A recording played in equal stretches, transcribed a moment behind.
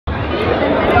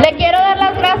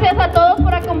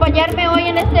hoy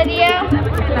en este día.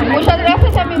 Muchas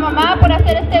gracias a mi mamá por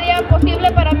hacer este día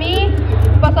posible para mí.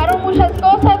 Pasaron muchas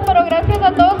cosas, pero gracias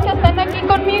a todos que están aquí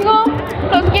conmigo.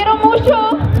 Los quiero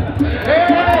mucho.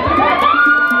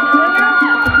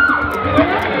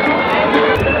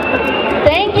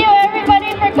 Thank you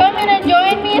everybody for coming and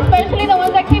joining me, especially the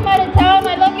ones that came out of town.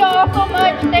 I love you all so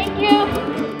much. Thank you.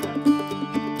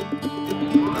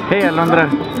 Hey Alondra,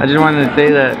 I just wanted to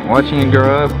say that watching you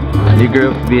grow up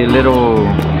to be a little,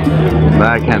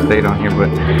 I can't say it on here,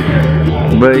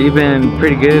 but you've been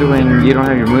pretty good when you don't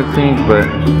have your mood swings. But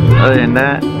other than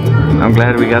that, I'm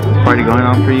glad we got this party going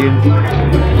on for you,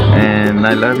 and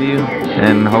I love you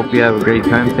and hope you have a great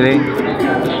time today,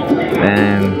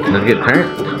 and let's get turned.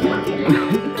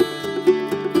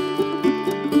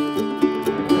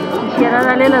 Quisiera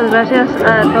darle las gracias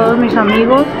a todos mis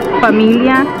amigos,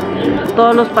 familia,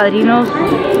 todos los padrinos,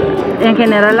 en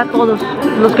general a todos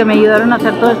los que me ayudaron a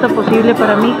hacer todo esto posible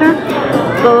para mi hija.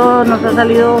 Todo nos ha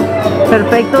salido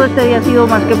perfecto, este día ha sido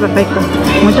más que perfecto.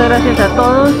 Muchas gracias a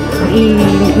todos y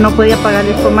no podía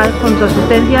pagarles por más con su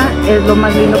asistencia, es lo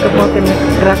más lindo que puedo tener.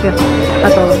 Gracias a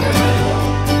todos.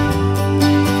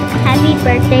 Happy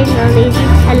birthday, Lily.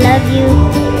 I love you.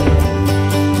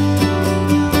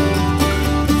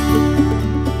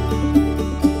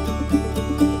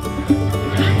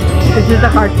 This is the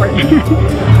hard part.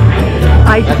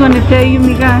 I just want to tell you,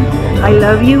 mija, I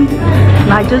love you.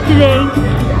 Not just today.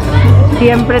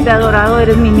 Siempre te he adorado.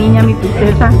 Eres mi niña, mi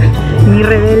princesa, mi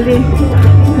rebelde,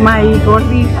 my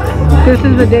gordis. This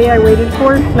is the day I waited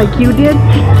for, like you did.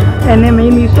 And it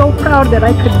made me so proud that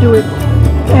I could do it.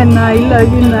 And I love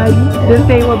you, and this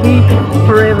day will be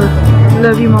forever.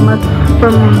 Love you, mama.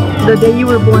 From the day you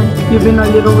were born, you've been a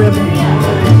little rebel.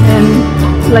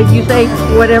 And like you say,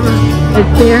 whatever,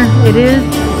 it's there, it is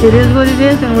what it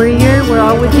is, and we're here, we're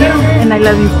all with you, and I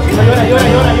love you.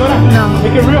 No.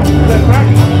 Make it real.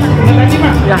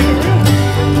 Yeah.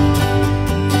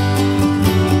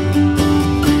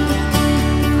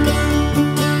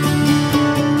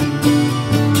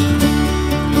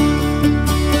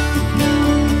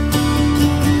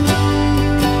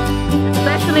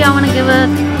 I want to give a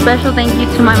special thank you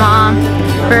to my mom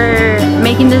for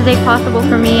making this day possible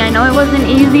for me. I know it wasn't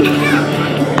easy.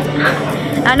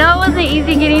 I know it wasn't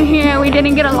easy getting here. We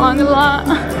didn't get along a lot.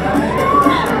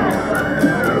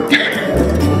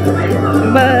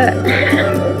 But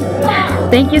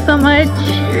thank you so much.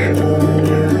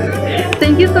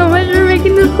 Thank you so much for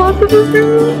making this possible for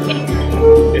me.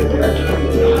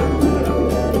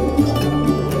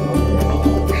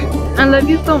 I love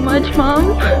you so much,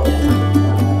 Mom.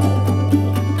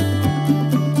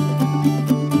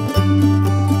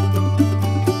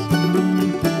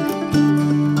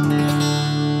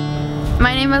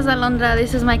 My name is Alondra,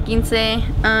 this is my quince.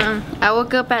 I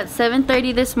woke up at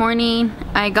 7:30 this morning.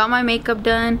 I got my makeup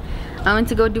done. I went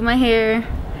to go do my hair,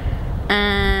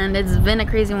 and it's been a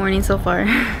crazy morning so far.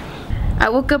 I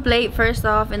woke up late first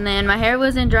off, and then my hair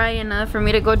wasn't dry enough for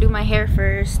me to go do my hair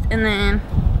first, and then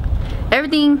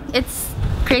everything, it's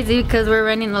crazy because we're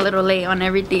running a little late on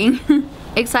everything.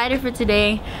 Excited for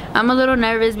today. I'm a little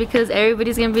nervous because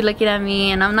everybody's gonna be looking at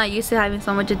me and I'm not used to having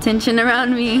so much attention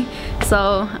around me,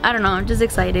 so I don't know, I'm just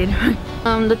excited.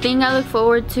 The thing I look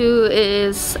forward to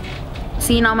is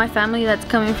seeing all my family that's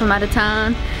coming from out of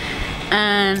town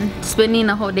and spending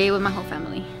a whole day with my whole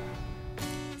family.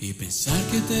 Y pensar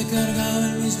que te cargaba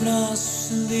en mis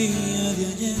brazos el día de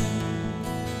ayer,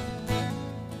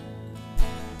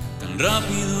 tan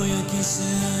rápido y a 15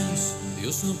 años,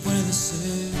 Dios no puede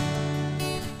ser.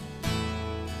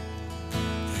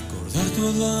 Recordar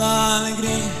toda la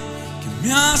alegría que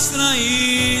me has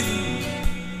traído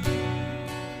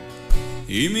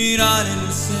y mirar en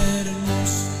el ser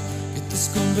hermoso que te has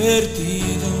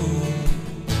convertido,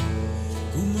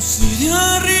 como si de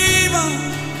arriba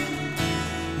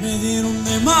me dieron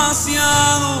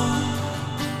demasiado,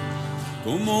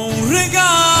 como un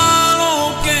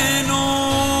regalo que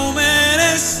no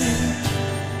merecí,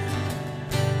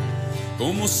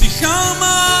 como si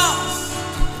jamás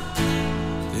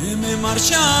te me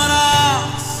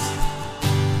marcharas.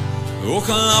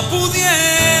 Ojalá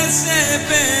pudiese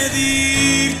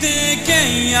pedirte que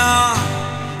ya,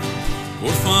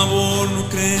 por favor, no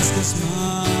crezcas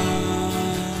más.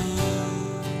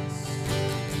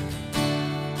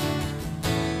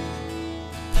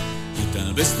 Y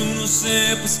tal vez tú no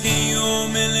sepas que yo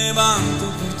me levanto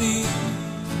por ti,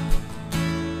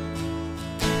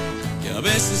 que a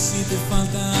veces si te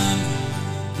falta algo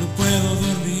no puedo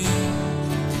dormir,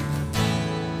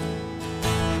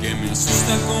 que me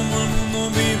asusta como el mundo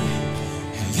vive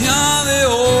el día de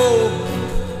hoy,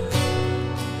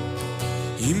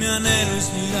 y mi anhelo es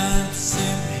mirarte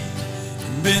siempre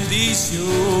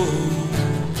bendición,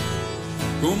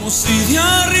 como si de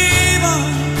arriba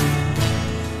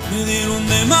me dieron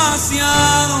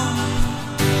demasiado,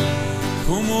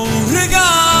 como un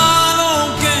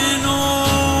regalo que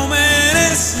no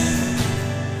merece,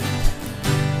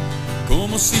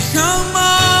 como si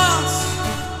jamás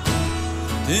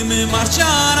te me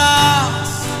marcharás.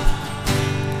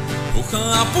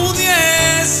 Ojalá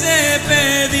pudiese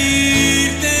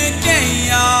pedirte que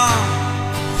ya,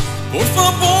 por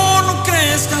favor, no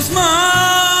crezcas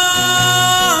más.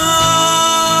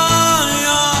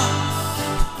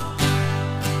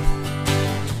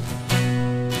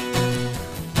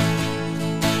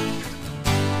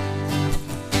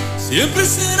 Siempre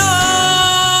serás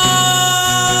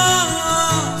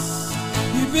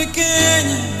mi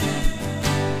pequeña,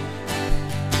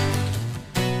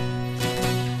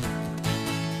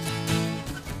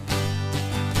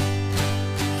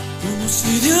 como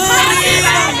si de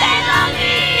arriba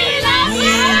me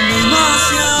dieron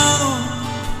demasiado,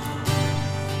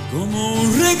 como un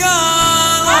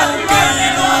regalo que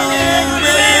no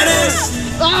merece,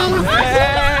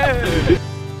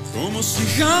 como si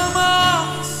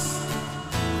jamás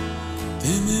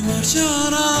te me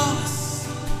marcharás.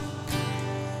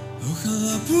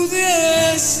 Ojalá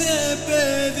pudiese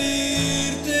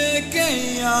pedirte que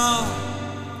ya,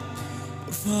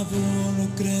 por favor, no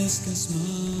crezcas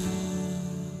más.